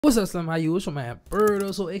What's up, Slim? How you? What's your man? Bird,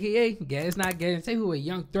 also aka Gas Not Gas. Take who a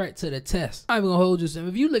young threat to the test. I'm even gonna hold you, Slim.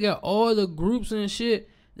 If you look at all the groups and shit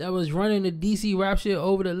that was running the DC rap shit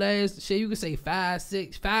over the last shit, you could say 10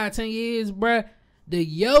 years, bruh. The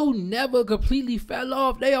yo never completely fell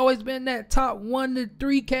off. They always been that top 1 to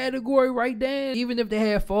 3 category right there. Even if they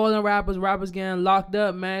had fallen rappers getting locked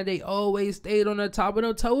up, man, they always stayed on the top of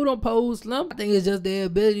the totem pole, Slim. I think it's just their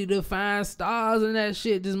ability to find stars and that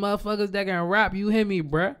shit. Just motherfuckers that can rap, you hear me,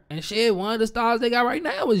 bruh? And shit, one of the stars they got right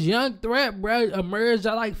now is Young Threat, bruh. Emerged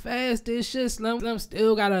like fast this shit, Slim. Slim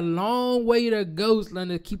still got a long way to go, Slim,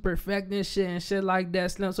 to keep perfecting shit and shit like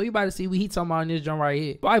that, Slim. So you about to see what he talking about in this joint right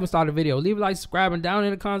here. Before I even start the video, leave a like, subscribe, and down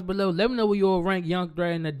in the comments below, let me know where you'll rank Young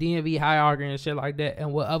Threat in the DMV hierarchy and shit like that,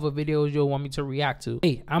 and what other videos you'll want me to react to.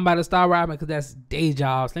 Hey, I'm about to start rapping because that's day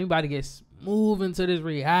jobs. Let me about to get smooth into this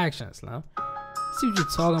reaction, Slim. See what you're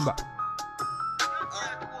talking about.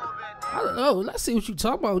 I don't know. Let's see what you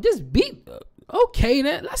talking about. This beat, okay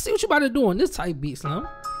then. Let's see what you about to do on this type beat, Slim.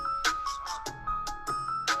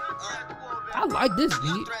 I like this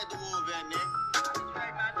beat.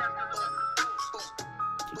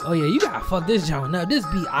 Oh yeah, you gotta fuck this joint up. This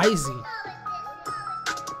beat icy.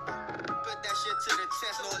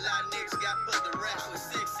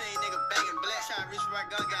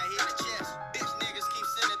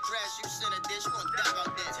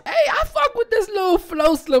 Hey, I fuck with this little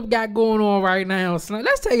flow Slim got going on right now, Slim.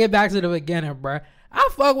 Let's take it back to the beginning, bruh. I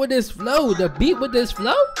fuck with this flow, the beat with this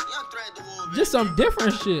flow. Just some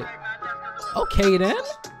different shit. Okay then.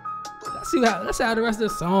 Let's see how the rest of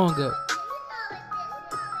the song go.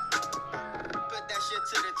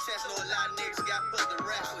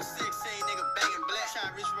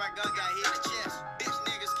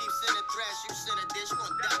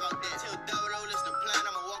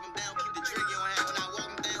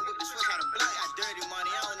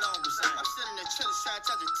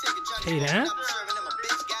 Hey, then.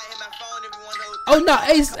 Oh no,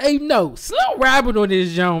 hey, no. Slim rapping on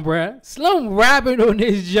this joint, bruh. Slim rapping on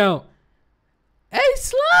this joint. Hey,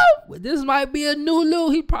 Slim, this might be a new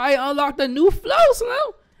look. He probably unlocked a new flow, Slim.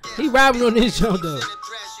 He rapping on this joint though.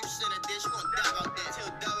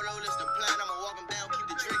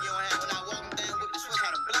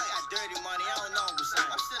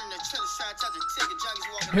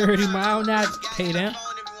 Dirty mile now. Hey, then.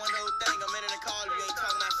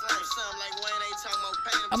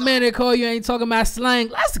 A man that call you ain't talking about slang.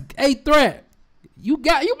 Let's a threat. You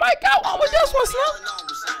might got one with this one, Slim.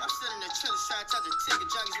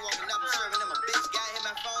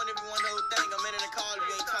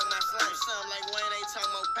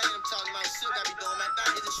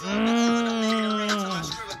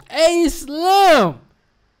 Hey, Slim.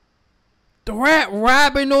 Threat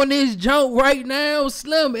rapping on this junk right now,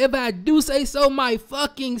 Slim. If I do say so my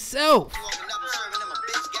fucking self.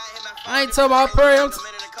 I ain't talking about prayers.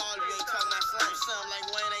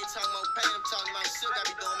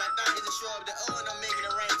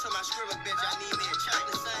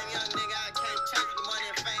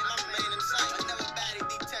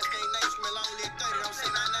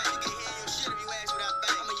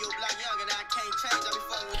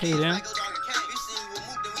 Hey then.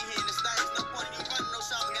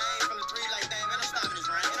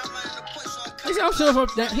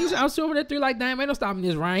 I'm sure from that 3 like damn, ain't no stopping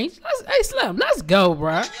this range. Hey Slim, let's go,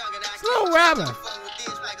 bruh. Slim rapping.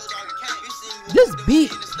 This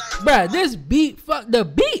beat, bruh, the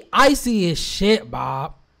beat icy as shit,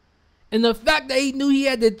 Bob. And the fact that he knew he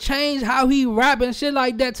had to change how he rap and shit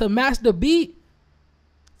like that to match the beat.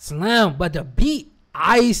 Slim, but the beat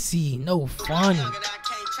icy, no funny.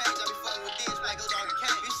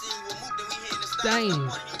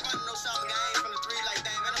 Dang.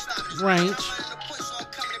 Range.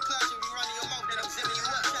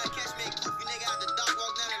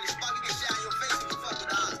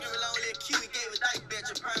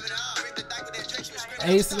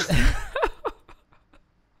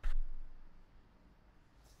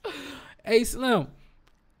 Hey Slim,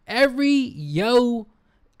 every yo,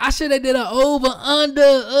 I should have did an over under.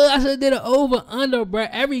 I should have did an over under, bruh.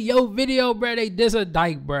 Every yo video, bruh, they diss a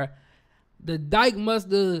dyke, bruh. The dyke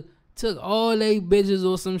must have took all they bitches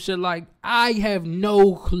or some shit like. I have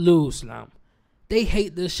no clue, Slim. They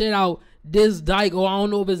hate the shit out this dyke, or I don't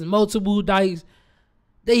know if it's multiple dykes.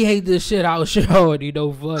 They hate this shit out, shorty,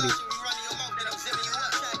 no funny.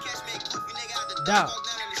 Doubt.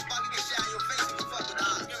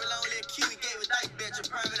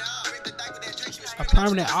 A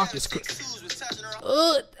permanent arc is crazy.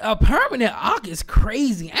 A permanent arc is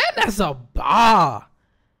crazy, and that's a bar.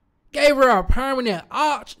 Gave her a permanent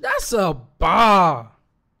arch. That's a bar.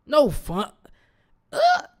 No fun.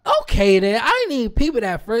 Okay then. I didn't even peep it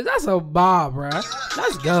at first. That's a bar, bro.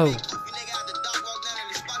 Let's go.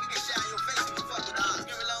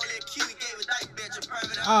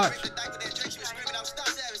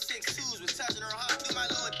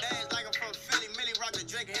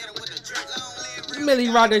 Millie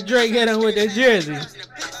rock the Drake, hit him with the jersey.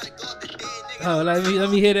 Oh, let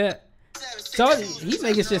me hear that. So he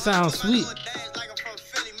making shit sound sweet.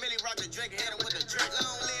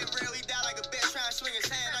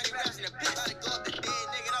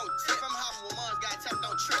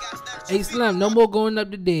 Hey Slim, no more going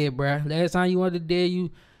up the dead, bruh. Last time you went to dead,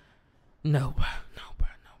 you no, bruh.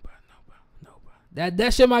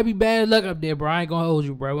 That shit might be bad luck up there, bro. I ain't gonna hold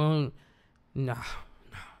you, bro. Nah.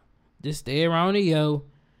 Just stay around the yo,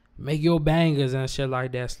 make your bangers and shit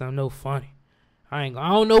like that. Slim, no funny. I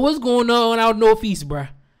don't know what's going on out northeast, bro.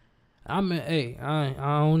 I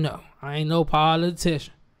don't know. I ain't no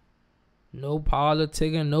politician. No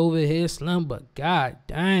politicking over here, Slim, but god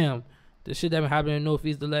damn. The shit that been happening in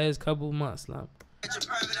northeast the last couple of months, Slim.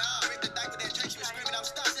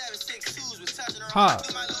 Ha.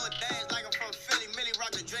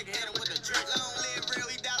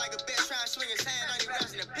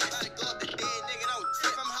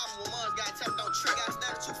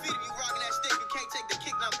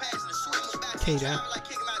 Okay, then.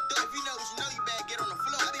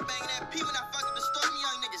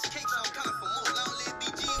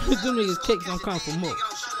 Them niggas cakes don't come for more.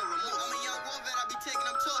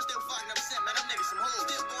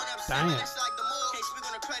 Damn.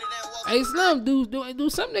 Hey Slim, do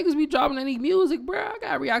some niggas be dropping any music, bro? I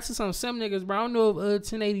gotta react to some niggas, bro. I don't know if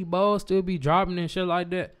 1080 balls still be dropping and shit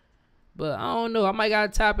like that, but I don't know. I might gotta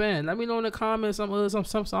tap in. Let me know in the comments some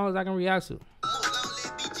songs I can react to.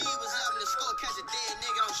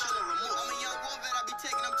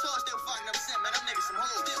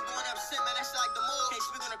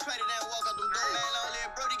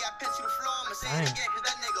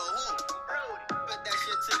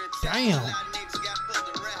 Damn.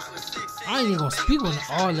 I ain't even gonna speak on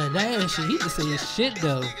all of that shit. He just say his shit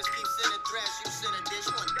though.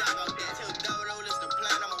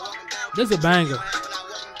 This a banger.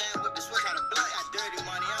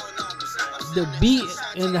 The beat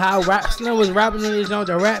and how Slim was rapping in his joint,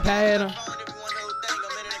 the rap pattern.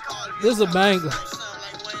 This a banger.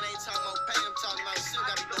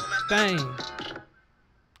 Dang.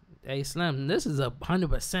 Hey Slim, this is a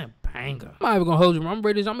 100% banger. I'm not even gonna hold you. I'm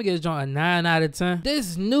British. I'm gonna get this joint a 9 out of 10.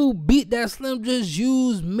 This new beat that Slim just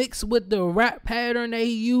used, mixed with the rap pattern that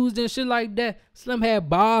he used and shit like that. Slim had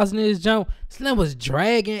bars in his joint. Slim was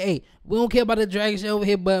dragging. Hey, we don't care about the dragging shit over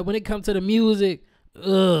here, but when it comes to the music,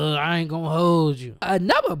 I ain't gonna hold you.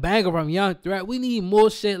 Another banger from Young Threat. We need more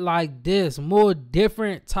shit like this, more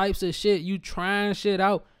different types of shit. You trying shit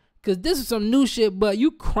out, cause this is some new shit, but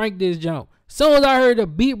you crank this jump. Soon as I heard the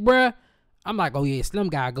beat, bruh, I'm like, oh yeah, Slim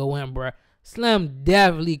gotta go in, bruh. Slim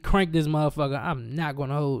definitely cranked this motherfucker. I'm not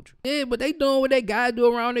gonna hold you. Yeah, but they doing what they gotta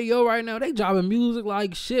do around the yo right now. They dropping music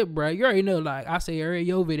like shit, bruh. You already know, like I say every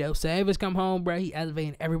yo video, Savage come home, bruh. He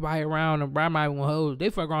elevating everybody around him, bruh. I'm not even gonna hold you. They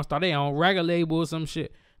fuck around start their own record label or some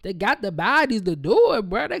shit. They got the bodies to do it,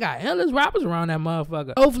 bruh. They got endless rappers around that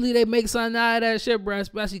motherfucker. Hopefully they make something out of that shit, bruh.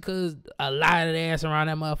 Especially because a lot of the ass around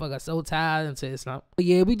that motherfucker so tired and say something. But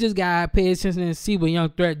yeah, we just gotta pay attention and see what Young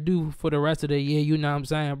Threat do for the rest of the year. You know what I'm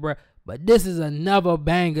saying, bruh. But this is another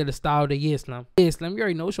banger to start the year, Slim. Yeah, Slim, you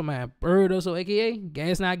already know it's your man Bird, also aka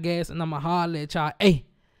Gas Not Gas, and I'ma holler at y'all. Hey,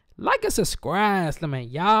 like and subscribe, Slim, and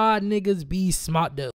y'all niggas be smart though.